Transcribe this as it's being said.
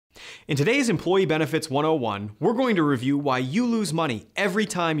In today's Employee Benefits 101, we're going to review why you lose money every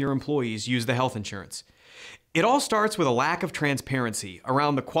time your employees use the health insurance. It all starts with a lack of transparency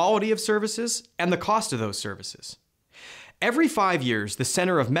around the quality of services and the cost of those services. Every 5 years, the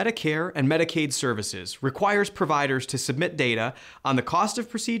Center of Medicare and Medicaid Services requires providers to submit data on the cost of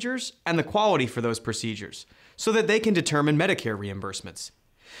procedures and the quality for those procedures so that they can determine Medicare reimbursements.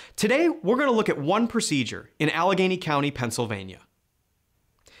 Today, we're going to look at one procedure in Allegheny County, Pennsylvania.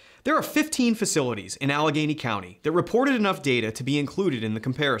 There are 15 facilities in Allegheny County that reported enough data to be included in the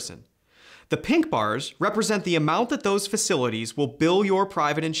comparison. The pink bars represent the amount that those facilities will bill your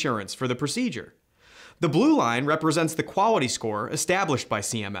private insurance for the procedure. The blue line represents the quality score established by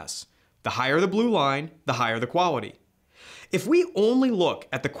CMS. The higher the blue line, the higher the quality. If we only look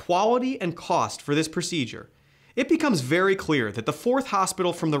at the quality and cost for this procedure, it becomes very clear that the fourth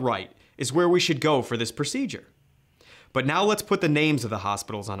hospital from the right is where we should go for this procedure. But now let's put the names of the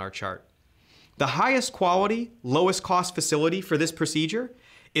hospitals on our chart. The highest quality, lowest cost facility for this procedure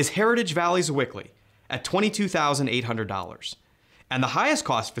is Heritage Valley Zwickle at $22,800. And the highest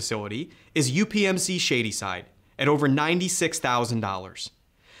cost facility is UPMC Shadyside at over $96,000.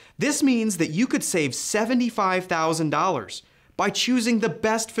 This means that you could save $75,000 by choosing the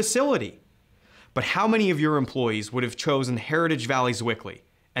best facility. But how many of your employees would have chosen Heritage Valley Zwickle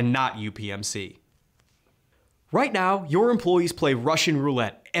and not UPMC? Right now, your employees play Russian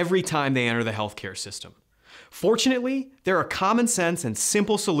roulette every time they enter the healthcare system. Fortunately, there are common sense and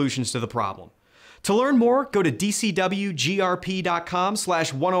simple solutions to the problem. To learn more, go to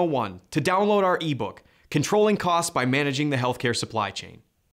dcwgrp.com/101 to download our ebook, Controlling Costs by Managing the Healthcare Supply Chain.